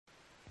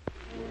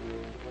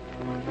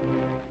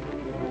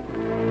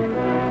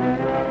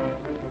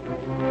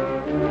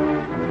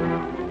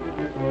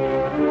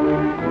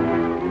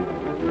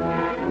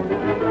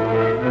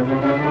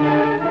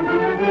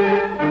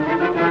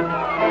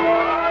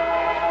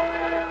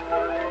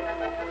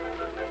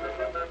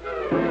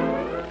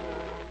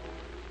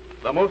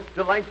The most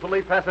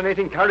delightfully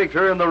fascinating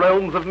character in the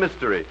realms of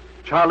mystery,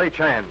 Charlie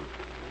Chan.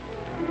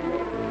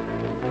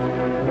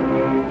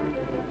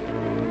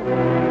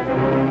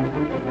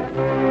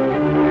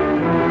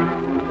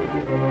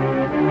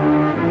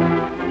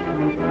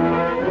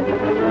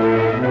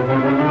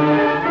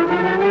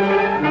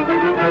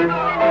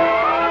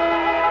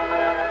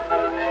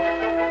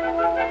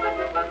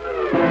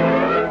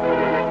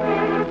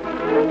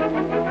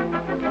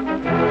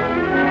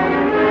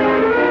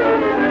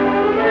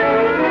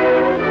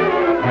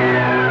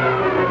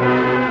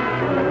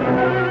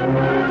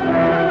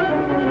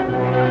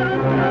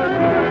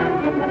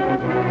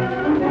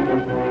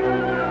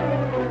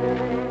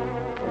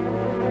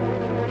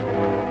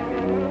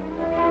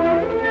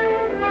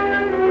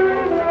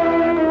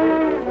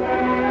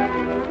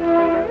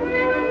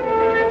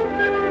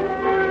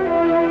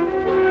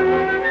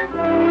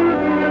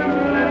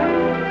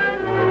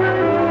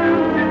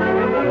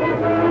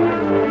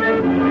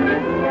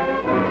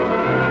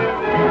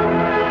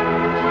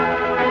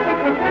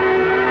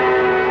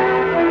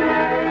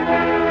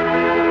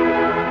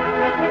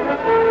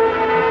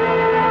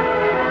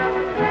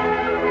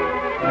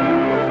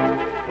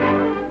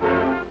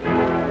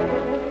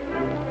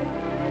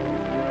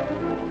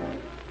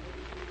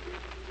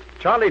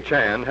 Charlie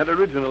Chan had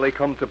originally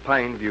come to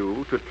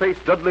Pineview to trace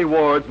Dudley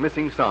Ward's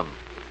missing son,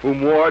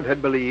 whom Ward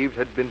had believed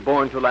had been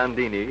born to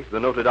Landini, the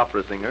noted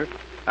opera singer,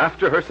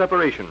 after her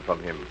separation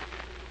from him.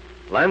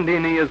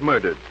 Landini is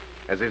murdered,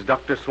 as is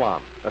Dr.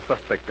 Swan, a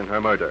suspect in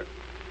her murder.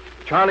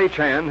 Charlie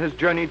Chan has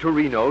journeyed to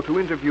Reno to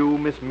interview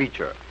Miss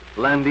Meacher,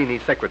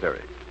 Landini's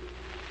secretary.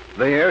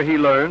 There he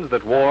learns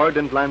that Ward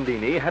and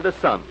Landini had a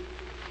son,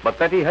 but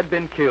that he had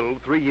been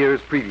killed 3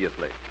 years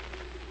previously.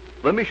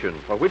 The mission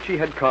for which he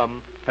had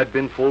come had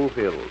been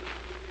fulfilled,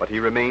 but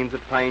he remains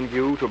at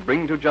Pineview to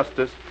bring to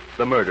justice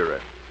the murderer.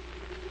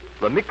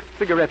 The mixed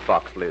cigarette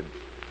box lids,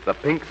 the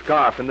pink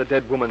scarf in the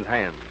dead woman's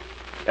hands,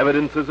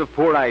 evidences of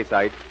poor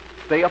eyesight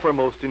stay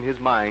uppermost in his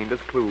mind as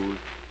clues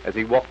as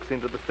he walks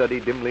into the study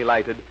dimly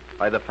lighted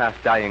by the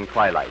fast-dying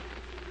twilight.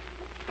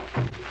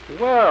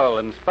 Well,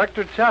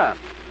 Inspector Chan,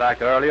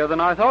 back earlier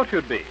than I thought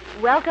you'd be.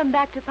 Welcome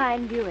back to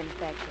Pineview,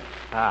 Inspector.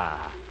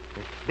 Ah,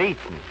 Miss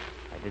Beaton.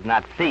 I did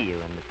not see you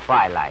in the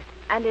twilight.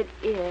 And it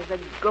is a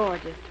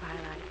gorgeous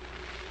twilight.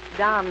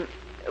 Don,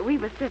 we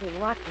were sitting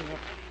watching it.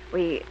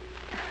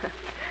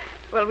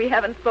 We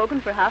haven't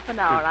spoken for half an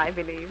hour, I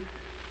believe.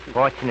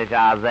 Fortunate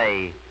are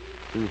they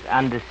whose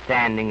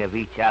understanding of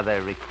each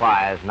other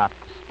requires not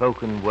the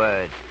spoken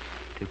word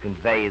to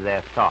convey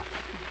their thoughts.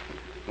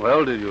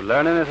 Well, did you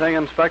learn anything,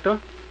 Inspector?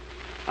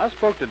 I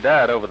spoke to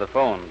Dad over the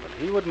phone, but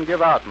he wouldn't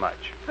give out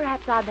much.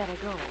 Perhaps I'd better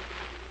go.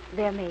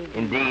 There may be...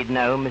 Indeed,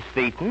 no, Miss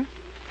Beaton.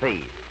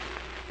 Please,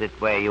 sit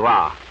where you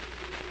are.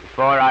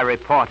 Before I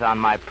report on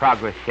my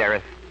progress,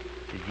 Sheriff,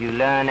 did you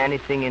learn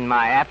anything in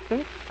my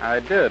absence? I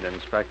did,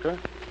 Inspector.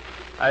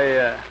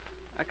 I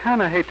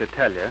kind of hate to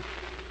tell you,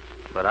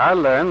 but I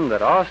learned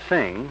that Ah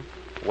Sing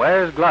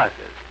wears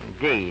glasses.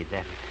 Indeed,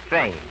 that is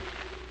strange.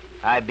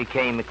 I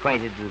became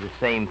acquainted with the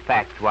same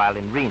facts while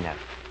in Reno,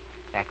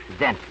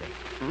 accidentally.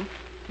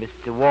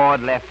 Mr.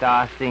 Ward left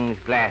Ah Sing's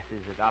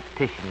glasses at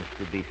opticians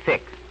to be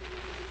fixed.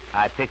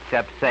 I picked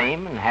up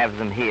same and have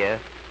them here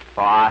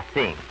for Ah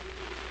Sing.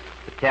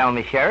 But tell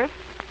me, Sheriff,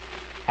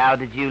 how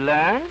did you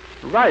learn?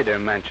 Ryder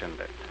mentioned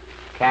it.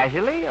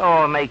 Casually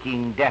or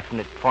making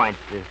definite points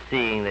of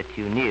seeing that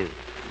you knew?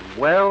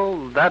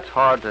 Well, that's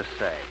hard to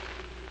say.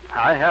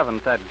 I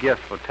haven't that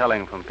gift for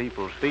telling from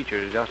people's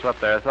features just what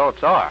their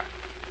thoughts are.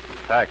 In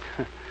fact,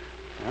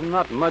 I'm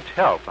not much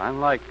help. I'm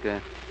like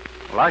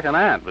an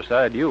ant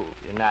beside you.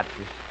 Do not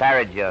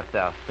disparage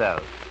yourself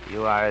so.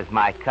 You are, as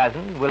my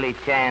cousin, Willie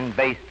Chan,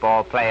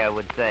 baseball player,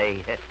 would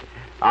say,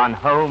 on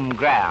home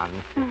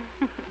ground.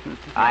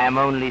 I am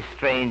only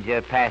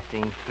stranger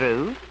passing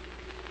through,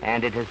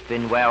 and it has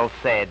been well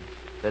said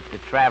that the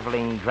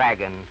traveling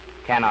dragon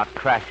cannot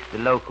crush the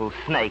local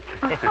snake.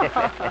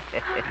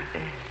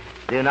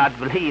 Do not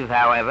believe,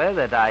 however,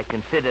 that I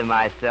consider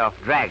myself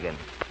dragon.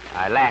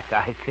 I lack,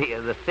 I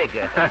fear, the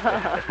figure.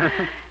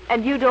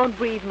 And you don't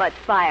breathe much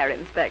fire,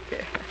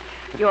 Inspector.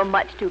 You're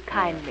much too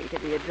kindly to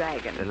be a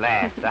dragon.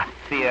 Alas, I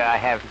fear I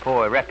have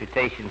poor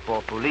reputation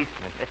for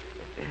policemen.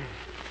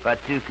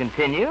 But to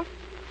continue,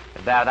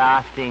 about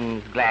Ah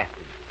Sing's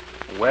glasses.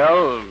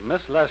 Well,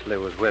 Miss Leslie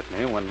was with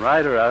me when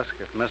Ryder asked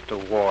if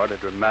Mr. Ward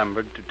had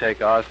remembered to take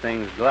Ah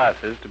Sing's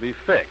glasses to be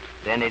fixed.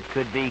 Then it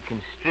could be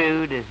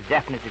construed as a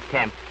definite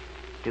attempt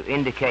to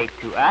indicate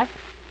to us,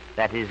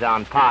 that is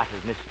on part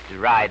of Mr.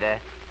 Ryder,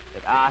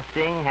 that Ah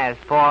Sing has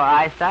poor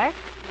eyesight?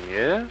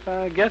 Yes,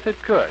 I guess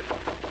it could.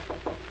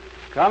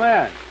 Come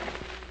in.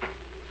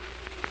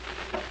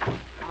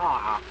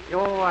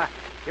 Oh,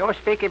 you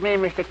speak of me,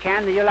 Mr.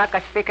 Chan. Do you like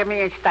to speak of me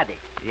in study?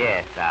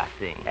 Yes, Ah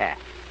Sing. Yeah.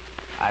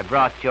 I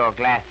brought your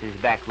glasses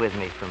back with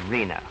me from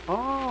Reno.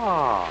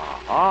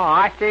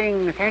 I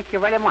think, thank you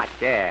very much.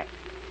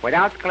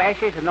 Without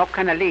glasses, no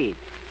kind of lead.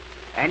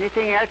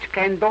 Anything else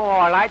can do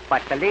all right,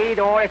 but the lead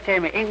all the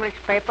same English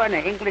paper and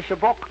an English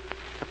book.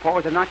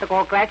 Suppose not to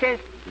go glasses,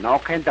 no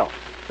can do.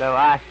 So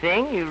I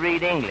sing, you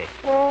read English.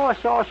 Oh,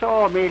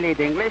 so, me lead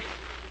English.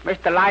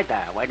 Mr.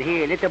 Leiter, when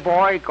he little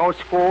boy go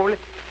school,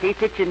 he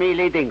teaches me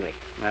lead English.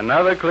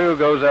 Another clue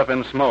goes up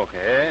in smoke,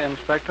 eh,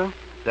 Inspector?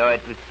 So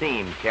it would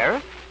seem,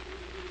 Sheriff.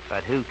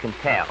 But who can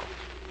tell?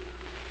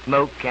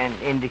 Smoke can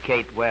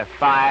indicate where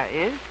fire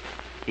is,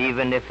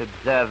 even if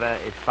observer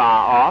is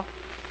far off,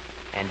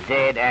 and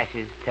dead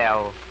ashes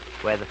tell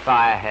where the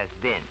fire has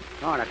been.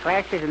 Oh, the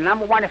class is the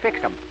number one to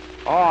fix them.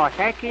 Oh,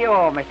 thank you,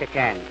 Mr.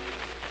 Chen.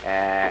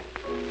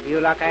 You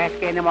like to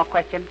ask any more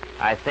questions?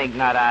 I think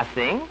not, I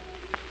sing.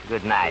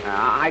 Good night.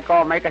 I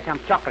go make her some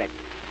chocolate,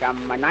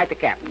 some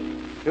nightcap.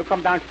 You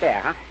come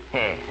downstairs, huh?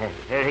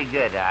 Very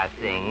good, I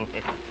sing.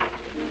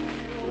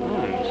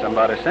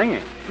 Somebody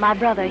singing. My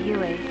brother,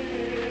 Huey.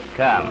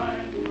 Come.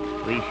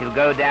 We shall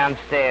go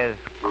downstairs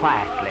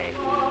quietly,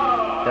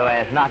 so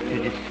as not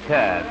to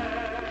disturb.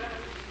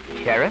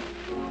 Sheriff,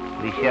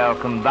 we shall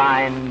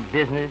combine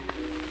business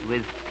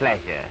with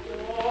pleasure.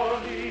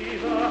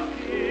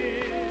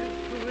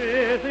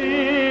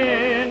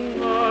 Within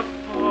the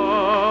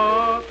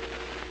cup,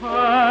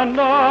 and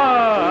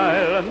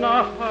I'll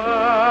not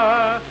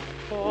ask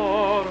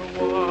for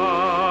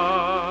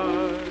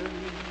wine.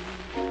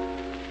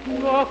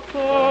 The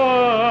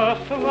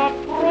thirst that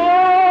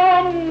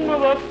from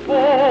the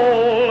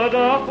fold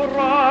of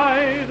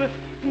pride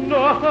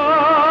doth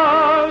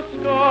ask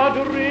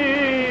a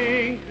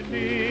drink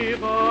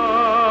divine.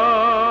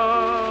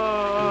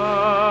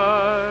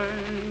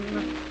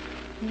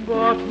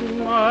 But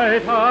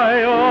might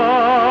I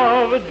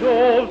of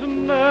Jove's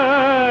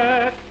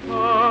nectar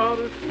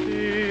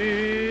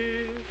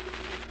cease,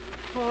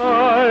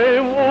 I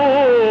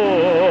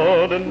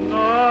would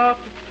not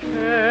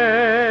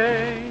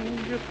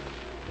change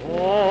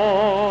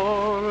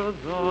for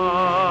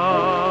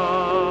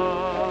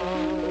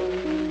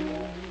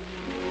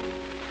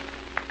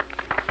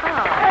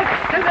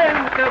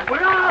Excellent!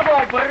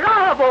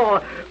 Bravo!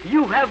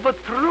 You have a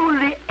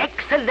truly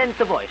excellent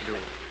voice.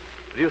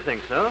 Do you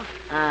think so?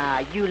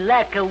 You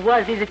lack,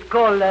 what is it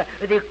called,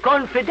 the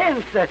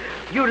confidence.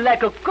 You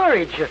lack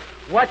courage.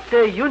 What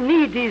you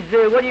need is,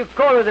 what do you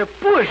call it, the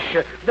push,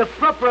 the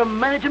proper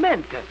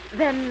management.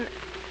 Then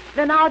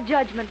our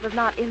judgment was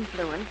not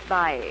influenced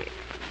by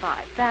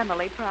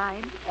family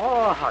pride.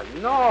 Oh,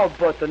 no,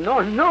 but no,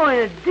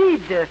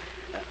 indeed.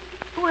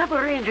 Who have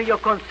arranged your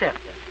concert?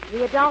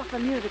 The Adolpha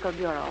Musical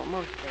Bureau,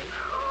 mostly.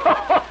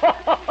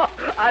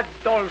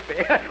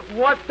 Adolphe,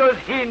 what does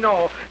he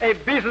know? A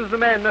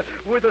businessman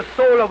with the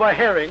soul of a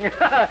herring.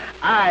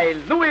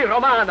 I, Louis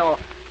Romano,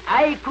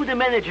 I could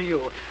manage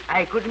you.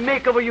 I could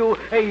make of you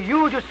a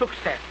huge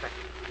success.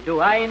 Do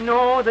I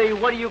know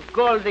what you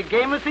call the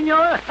game,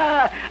 senor?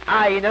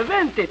 I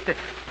invent it.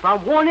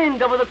 From one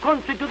end of the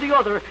country to the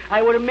other,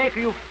 I will make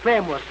you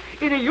famous.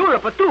 In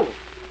Europe, too.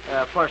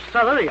 For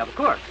salary, of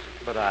course.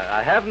 But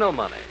I have no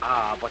money.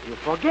 But you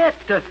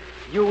forget.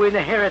 You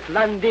inherit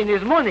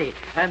Landini's money,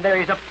 and there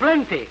is a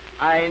plenty.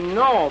 I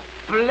know,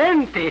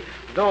 plenty,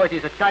 though it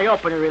is a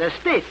tie-up in real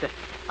estate.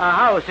 A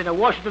house in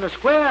Washington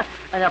Square,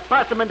 an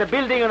apartment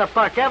building on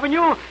Park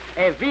Avenue,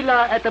 a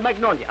villa at the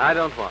Magnolia. I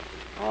don't want it.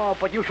 Oh,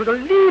 but you should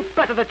leap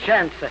at the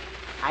chance.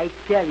 I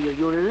tell you,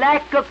 you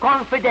lack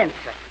confidence.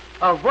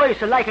 A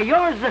voice like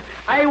yours,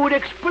 I would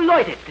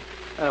exploit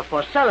it.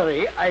 For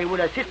salary, I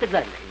would assist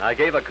gladly. I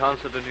gave a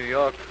concert in New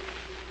York.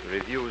 The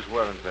reviews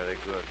weren't very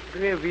good.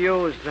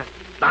 Reviews?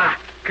 Bah!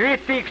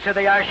 Critics,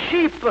 they are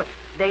sheep.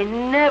 They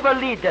never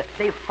lead,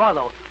 they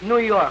follow. New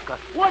York.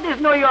 What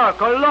is New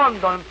York?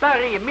 London,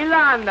 Paris,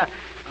 Milan.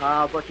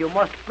 But you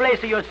must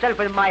place yourself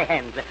in my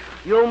hands.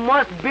 You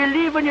must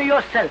believe in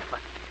yourself.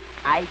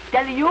 I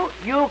tell you,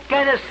 you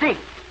can sing.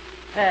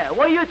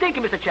 What do you think,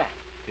 Mr. Chan?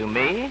 To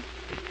me,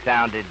 it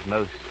sounded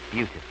most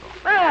beautiful.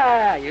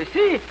 You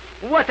see?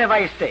 What have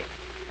I said?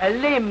 A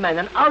layman,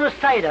 an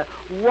outsider,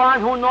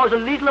 one who knows a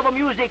little of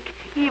music,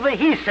 even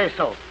he says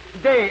so.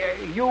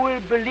 You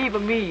will believe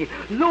me,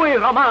 Louis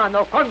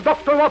Romano,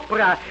 conductor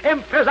opera,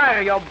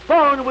 impresario,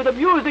 born with the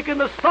music in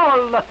the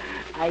soul.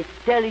 I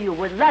tell you,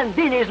 with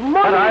Landini's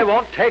money... But I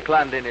won't take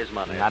Landini's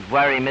money. Do not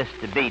worry,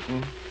 Mr.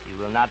 Beaton. You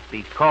will not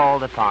be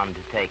called upon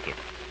to take it.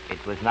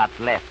 It was not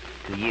left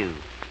to you.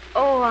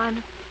 Oh,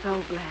 I'm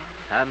so glad.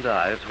 And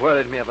it's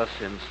worried me ever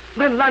since.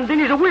 Then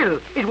Landini's will,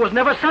 it was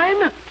never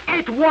signed?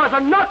 It was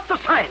not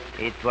signed.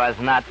 It was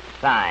not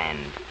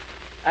signed.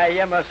 I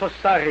am so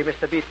sorry,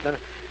 Mr. Beaton.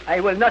 I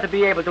will not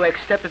be able to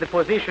accept the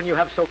position you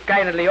have so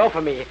kindly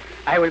offered me.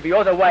 I will be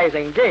otherwise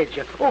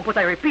engaged. Oh, but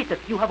I repeat,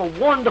 you have a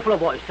wonderful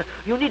voice.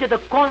 You needed the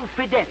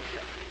confidence.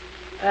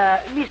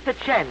 Mr.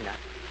 Chen,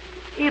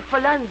 if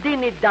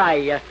Landini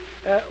die,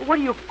 what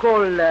do you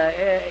call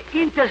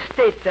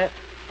interstate?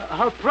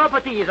 Her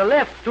property is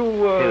left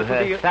to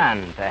her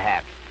son,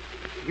 perhaps.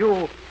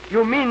 You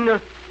mean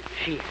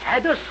she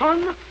had a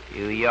son?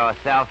 You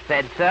yourself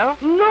said so?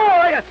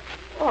 No,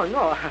 oh,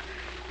 no.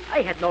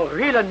 I had no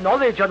real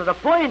knowledge on the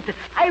point.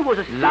 I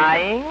was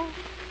lying?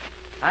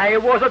 I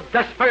was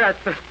desperate.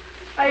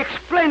 I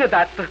explained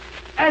that.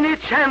 Any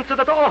chance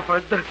that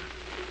offered.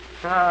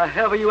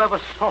 Have you ever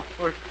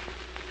suffered?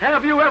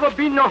 Have you ever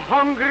been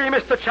hungry,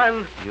 Mr.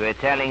 Chan? You are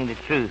telling the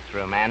truth,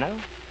 Romano,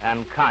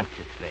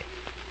 unconsciously.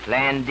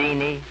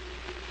 Landini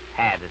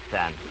had a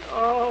son,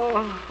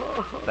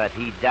 Oh, but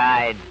he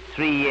died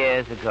 3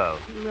 years ago.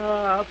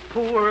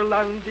 poor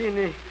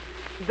Landini.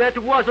 That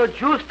was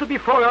just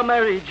before our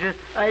marriage.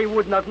 I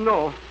would not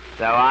know.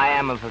 So I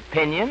am of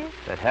opinion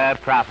that her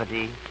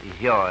property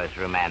is yours,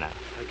 Romano.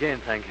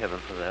 Again, thank heaven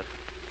for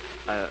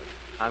that.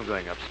 I'm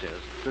going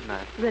upstairs. Good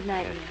night. Good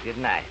night, Yes, dear.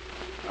 good night.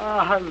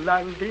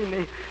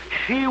 Landini.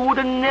 She would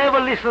never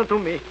listen to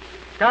me.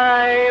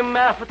 Time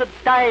after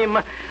time,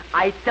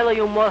 I tell her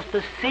you must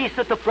cease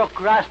to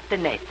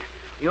procrastinate.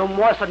 You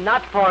must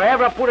not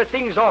forever put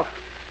things off.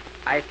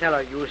 I tell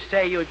her, you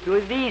say you do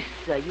this,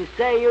 you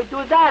say you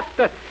do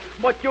that,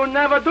 but you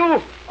never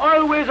do.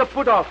 Always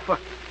put off.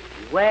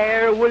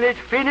 Where will it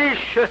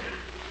finish?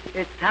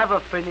 It have a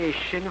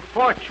finish in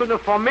fortune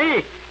for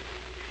me.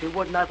 She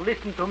would not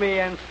listen to me,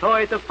 and so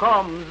it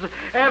comes.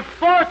 A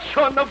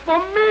fortune for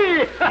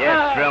me!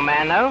 Yes,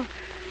 Romano.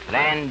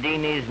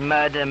 Landini's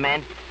murder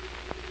meant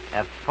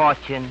a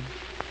fortune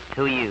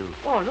to you.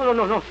 Oh,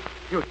 no.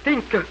 You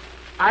think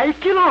I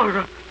kill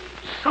her?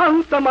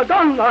 Santa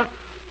Madonna!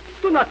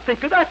 Do not think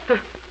that.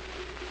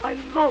 I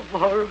love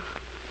her.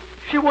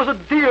 She was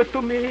dear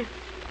to me.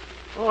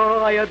 Oh,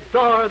 I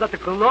adore that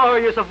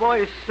glorious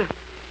voice.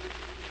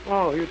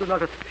 Oh, you do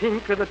not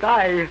think that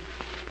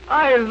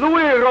I,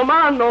 Louis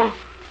Romano,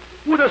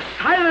 would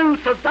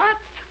silence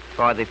that?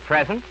 For the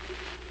present,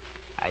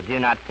 I do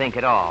not think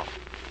at all.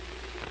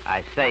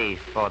 I say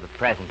for the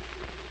present,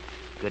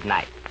 good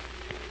night.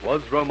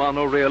 Was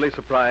Romano really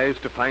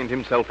surprised to find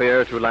himself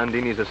heir to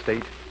Landini's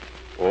estate?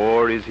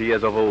 Or is he,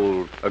 as of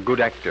old, a good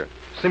actor,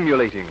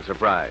 simulating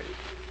surprise?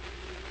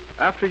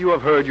 After you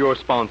have heard your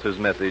sponsor's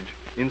message,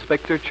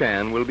 Inspector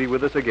Chan will be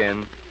with us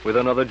again with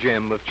another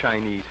gem of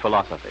Chinese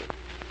philosophy.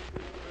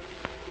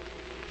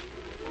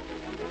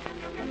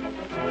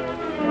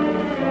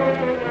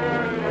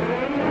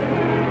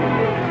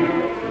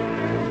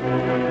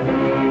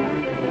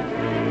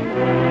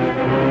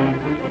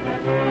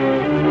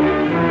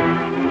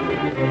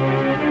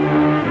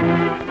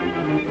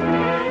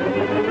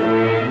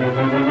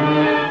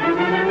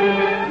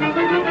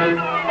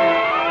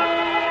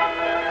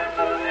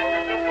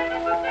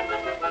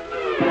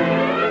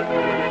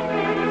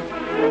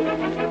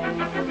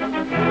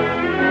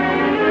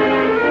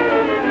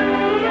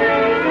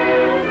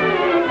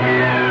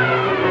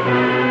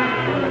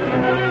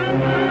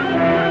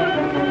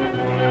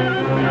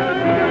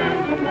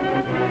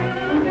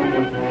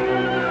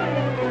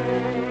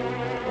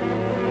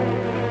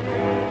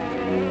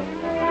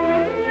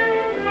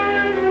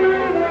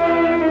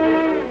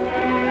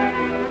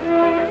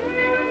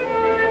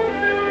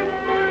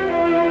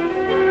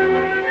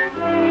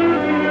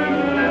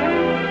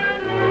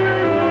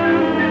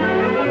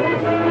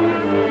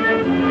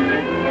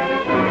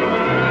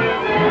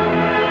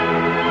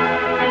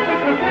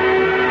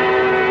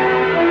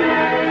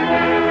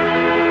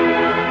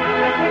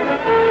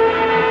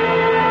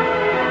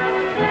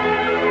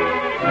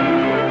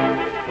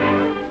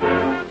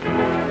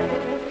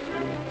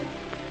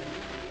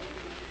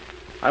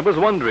 I was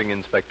wondering,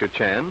 Inspector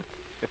Chan,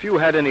 if you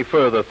had any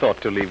further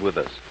thought to leave with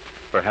us,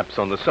 perhaps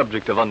on the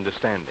subject of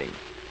understanding.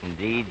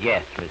 Indeed,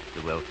 yes,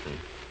 Mr. Wilson.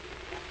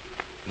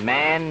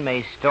 Man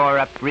may store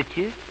up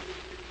riches,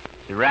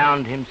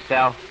 surround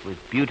himself with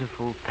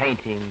beautiful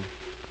paintings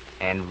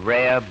and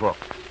rare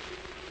books.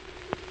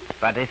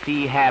 But if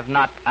he have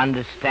not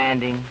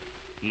understanding,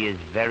 he is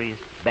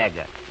veriest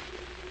beggar.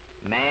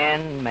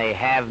 Man may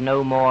have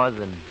no more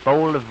than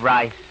bowl of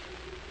rice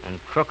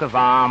and crook of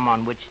arm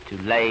on which to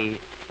lay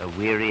a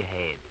weary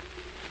head.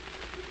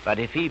 But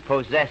if he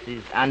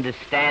possesses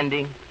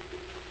understanding,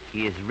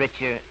 he is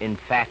richer, in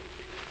fact,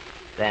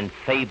 than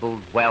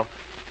fabled wealth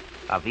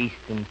of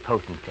Eastern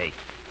potentates.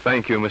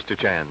 Thank you, Mr.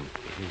 Chan.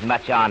 It is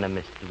much honor,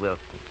 Mr.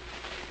 Wilson.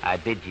 I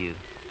bid you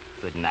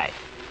good night.